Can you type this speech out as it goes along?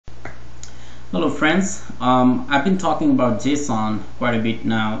Hello friends, I've been talking about JSON quite a bit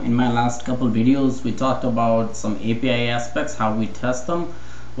now. In my last couple videos we talked about some API aspects, how we test them,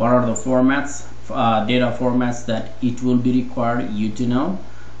 what are the formats, data formats that it will be required you to know,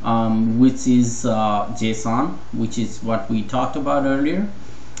 which is JSON, which is what we talked about earlier.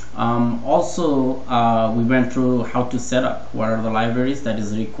 We went through how to set up, what are the libraries that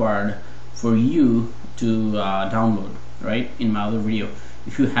is required for you to download, right, in my other video.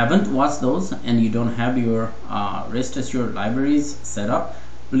 If you haven't watched those and you don't have your rest assured libraries set up,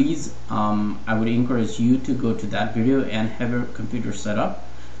 please I would encourage you to go to that video and have your computer set up,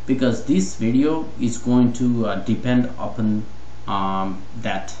 because this video is going to depend upon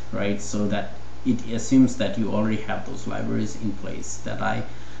that, right? So that it assumes that you already have those libraries in place that I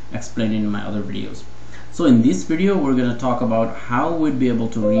explained in my other videos. So in this video we're going to talk about how we'd be able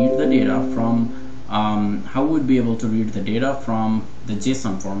to read the data from the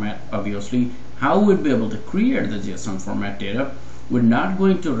JSON format. Obviously, how we'd be able to create the JSON format data. We're not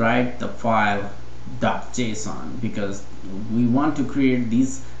going to write the file .json because we want to create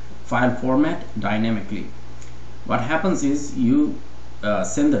this file format dynamically. What happens is you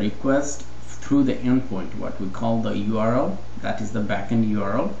send the request through the endpoint, what we call the URL, that is the backend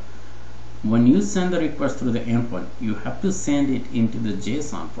URL. When you send the request through the endpoint, you have to send it into the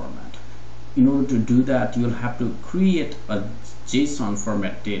JSON format. In order to do that, you'll have to create a JSON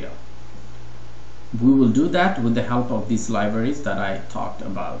format data. We will do that with the help of these libraries that I talked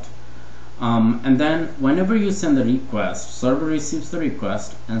about. And then whenever you send the request, server receives the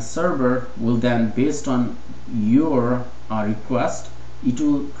request, and server will then, based on your request, it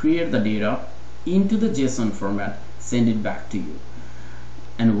will create the data into the JSON format, send it back to you.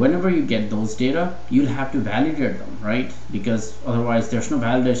 And whenever you get those data, you'll have to validate them, right? Because otherwise there's no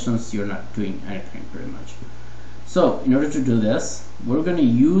validations, you're not doing anything pretty much. So in order to do this, we're going to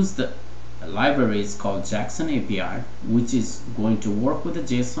use the libraries called Json API, which is going to work with the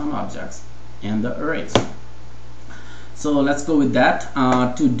JSON objects and the arrays. So let's go with that.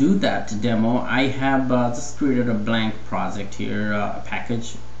 To do that demo, I have just created a blank project here, a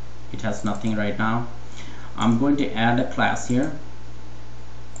package. It has nothing right now. I'm going to add a class here.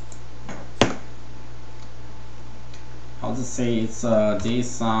 I'll just say it's a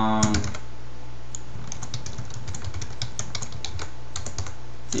JSON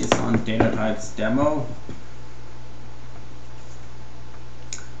data types demo.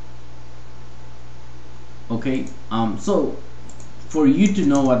 Okay, so for you to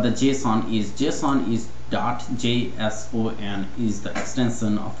know what the JSON is .json is the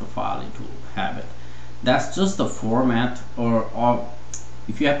extension of the file. It will have it. That's just the format, or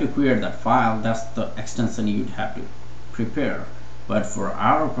if you have to create that file, that's the extension you'd have to prepare. But for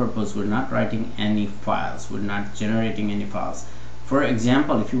our purpose, we're not writing any files, we're not generating any files. For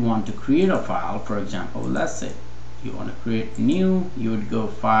example, if you want to create a file, for example, let's say you want to create new, you would go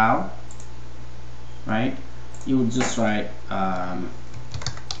file, right? You would just write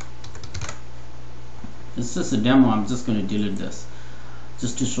it's just a demo. I'm just going to delete this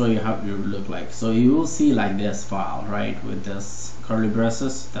just to show you how it would look like. So you will see like this file, right, with this curly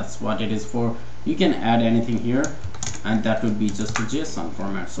braces. That's what it is for. You can add anything here, and that would be just a JSON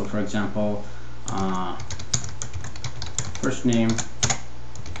format. So for example, first name,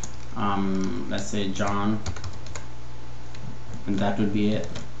 let's say John, and that would be it,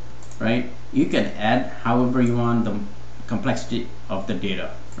 right? You can add however you want the complexity of the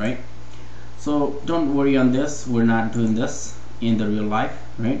data, right? So don't worry on this, we're not doing this in the real life,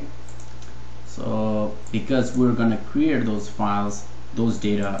 right? So because we're going to create those files, those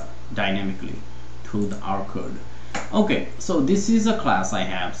data dynamically through our code. Okay, so this is a class I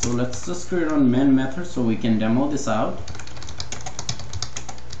have, so let's just create on main method so we can demo this out.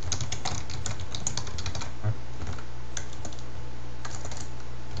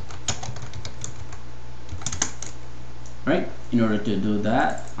 Right, in order to do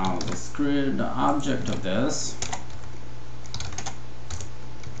that, I'll just create the object of this.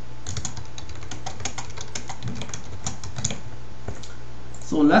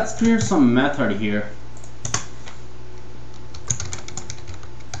 So let's create some method here.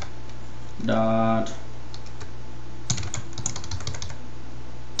 Dot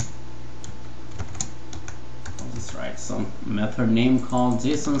I'll just write some method name called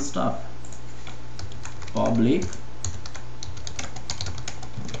JSON stuff public.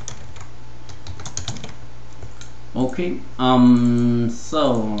 Okay,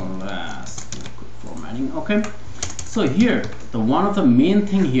 so let's do quick formatting. Okay, so here one of the main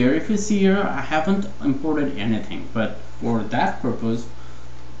thing here, if you see here, I haven't imported anything, but for that purpose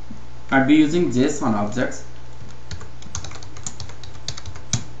I'd be using JSONObjects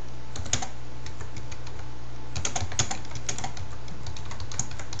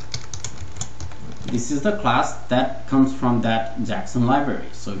this is the class that comes from that Jackson library.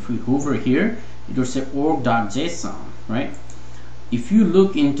 So if we hover here, it will say org.json, right? If you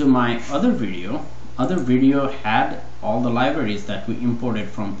look into my other video had all the libraries that we imported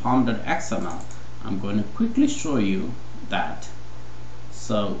from pom.xml. I'm going to quickly show you that.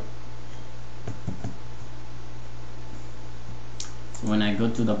 So when I go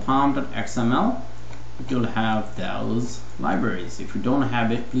to the pom.xml, it will have those libraries. If you don't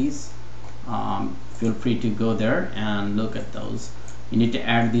have it, please feel free to go there and look at those. You need to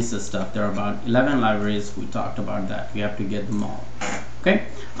add this stuff. There are about 11 libraries. We talked about that. You have to get them all. Okay.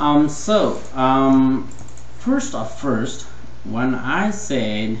 First, when I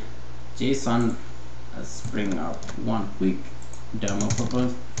said JSON, let's bring up one quick demo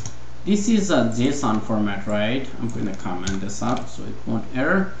purpose. This is a JSON format, right? I'm going to comment this up so it won't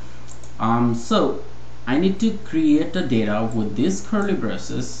error. So I need to create a data with these curly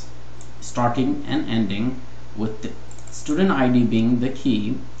braces starting and ending, with the student ID being the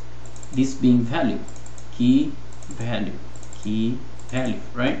key, this being value, key value,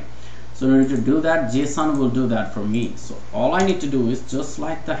 right? So in order to do that, JSON will do that for me. So all I need to do is just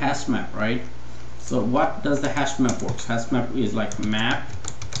like the hash map, right? So what does the hash map work? Hash map is like map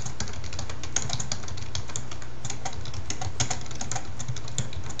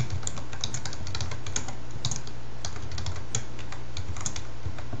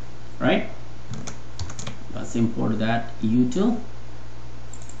right? Let's import that util.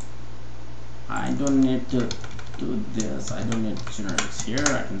 I don't need to do this. I don't need generics here.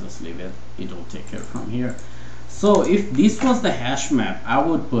 I can just leave it. It'll take care from here. So if this was the hash map, I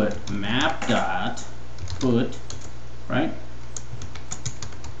would put map dot put, right,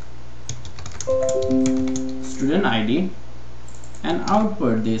 student ID, and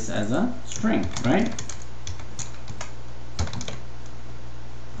output this as a string, right?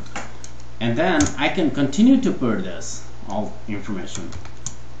 And then I can continue to put this all information,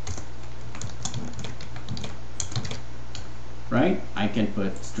 right? I can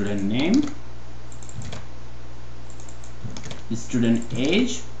put student name, student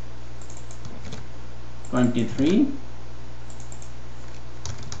age 23,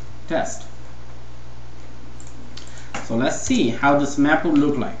 test. So let's see how this map would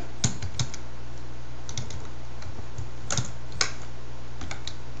look like.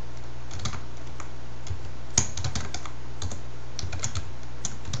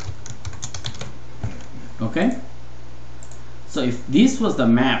 Okay, so if this was the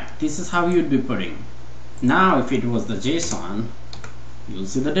map, this is how you'd be putting. Now if it was the JSON, you'll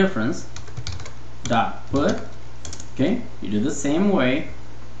see the difference. Dot put, okay, you do the same way.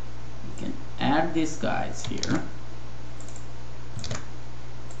 You can add these guys here,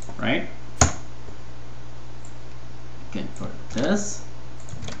 right? You can put this.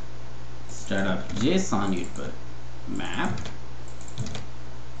 Instead of JSON, you'd put map.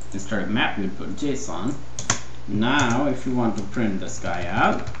 Instead of map, you'd put JSON. Now if you want to print this guy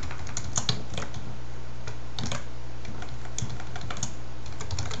out,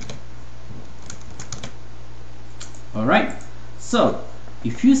 alright, so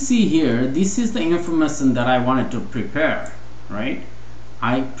if you see here, this is the information that I wanted to prepare, right?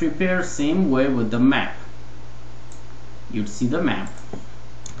 I prepare same way with the map. You'd see the map,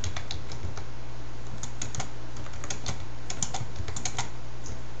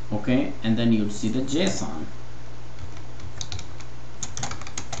 okay, and then you'd see the JSON.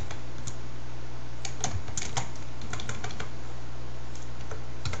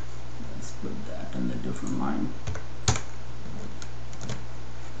 Let's put that on a different line.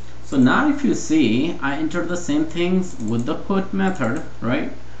 So now if you see, I enter the same things with the put method,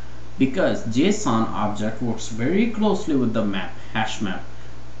 right? Because JSON object works very closely with the map, hash map,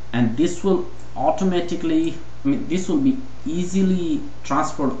 and this will automatically, this will be easily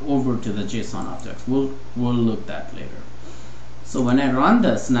transferred over to the JSON objects. We'll look that later. So when I run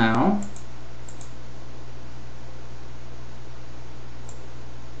this now,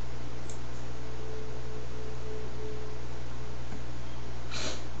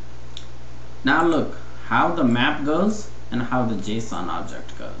 now look how the map goes and how the JSON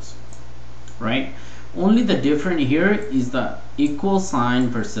object goes, right? Only the difference here is the equal sign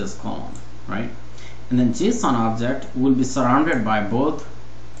versus colon, right? And then JSON object will be surrounded by both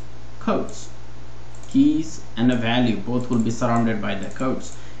codes, keys and a value. Both will be surrounded by the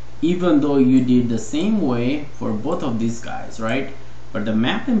codes, even though you did the same way for both of these guys, right? But the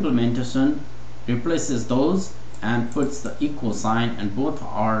map implementation replaces those and puts the equal sign, and both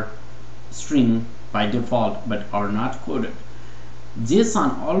are string by default but are not coded.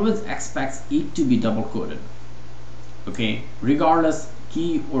 JSON always expects it to be double coded, okay, regardless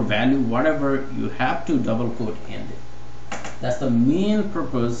key or value, whatever, you have to double quote in it. That's the main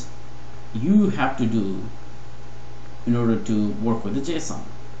purpose you have to do in order to work with the JSON.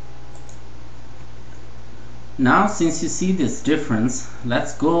 Now since you see this difference,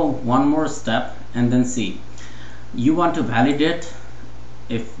 let's go one more step and then see. You want to validate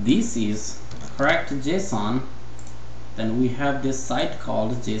if this is correct JSON, then we have this site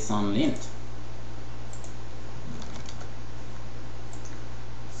called JSONlint.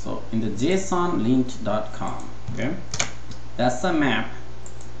 So in the JSONlint.com, okay, that's the map.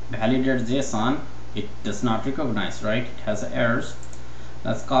 Validate JSON, it does not recognize, right? It has errors.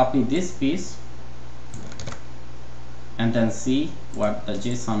 Let's copy this piece and then see what the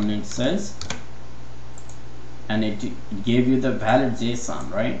JSONlint says. And it gave you the valid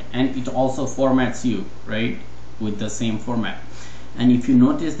JSON, right? And it also formats you, right, with the same format. And if you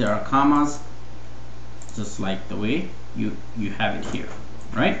notice, there are commas, just like the way you have it here,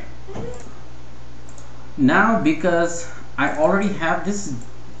 right? Now because I already have this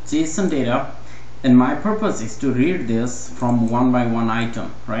JSON data and my purpose is to read this from one by one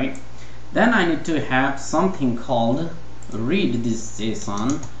item, right? Then I need to have something called read this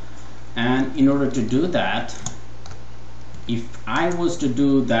JSON. And in order to do that, if I was to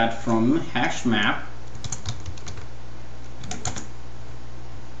do that from hash map,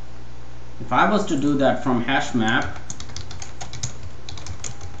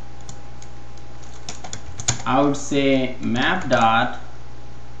 I would say map dot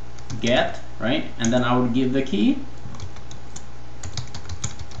get, right? And then I would give the key,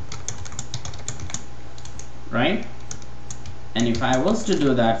 right? And if I was to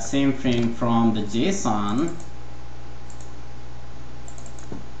do that same thing from the JSON,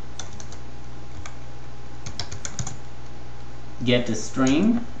 get a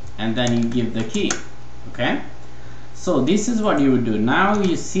string, and then you give the key. Okay, so this is what you would do. Now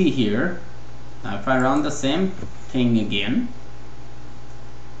you see here, if I run the same thing again,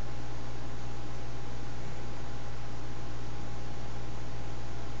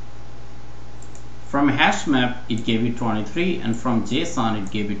 from hash map it gave you 23, and from JSON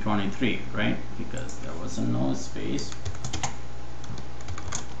it gave you 23, right? Because there was no space.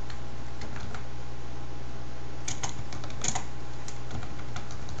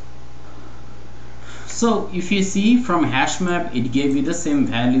 So if you see, from hash map it gave you the same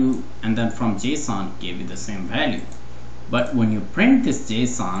value, and then from JSON it gave you the same value. But when you print this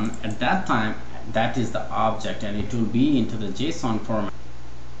JSON, at that time, that is the object and it will be into the JSON format.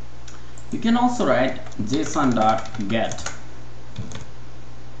 You can also write JSON.get.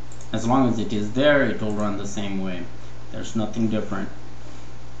 As long as it is there, it will run the same way. There's nothing different.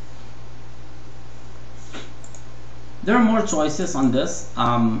 There are more choices on this.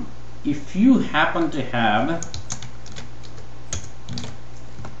 If you happen to have,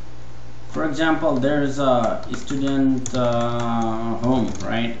 for example, there's a student home,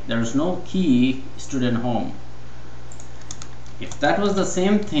 right? There's no key student home. If that was the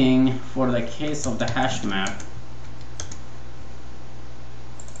same thing for the case of the hash map,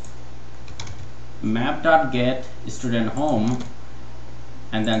 map.get student home,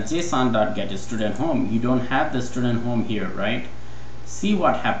 and then JSON.get student home, you don't have the student home here, right? See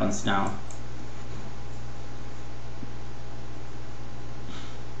what happens now.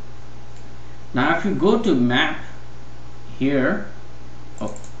 Now if you go to map here,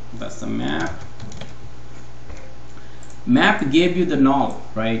 oh, that's the map. Map gave you the null,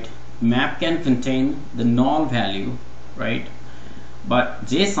 right? Map can contain the null value, right? But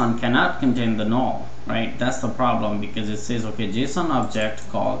JSON cannot contain the null, right? That's the problem, because it says, okay, JSON object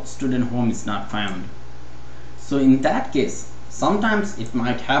called student home is not found. So in that case, sometimes it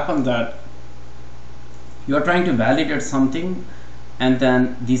might happen that you are trying to validate something and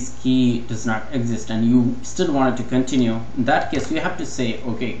then this key does not exist and you still want it to continue. In that case, you have to say,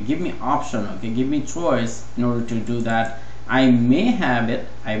 okay, give me option, okay, give me choice in order to do that. I may have it,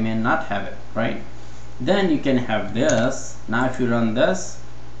 I may not have it, right? Then you can have this. Now if you run this,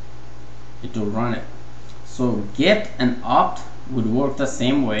 it will run it. So get and opt would work the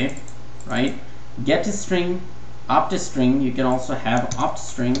same way, right? Get a string, opt a string, you can also have opt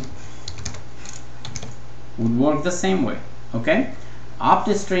string, would work the same way. Okay, opt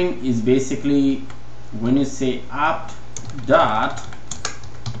a string is basically when you say opt dot,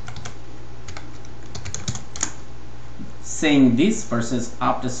 saying this versus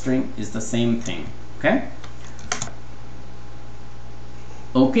opt a string is the same thing.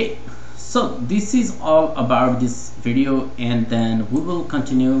 Okay, so this is all about this video, and then we will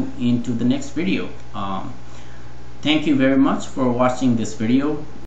continue into the next video. Thank you very much for watching this video.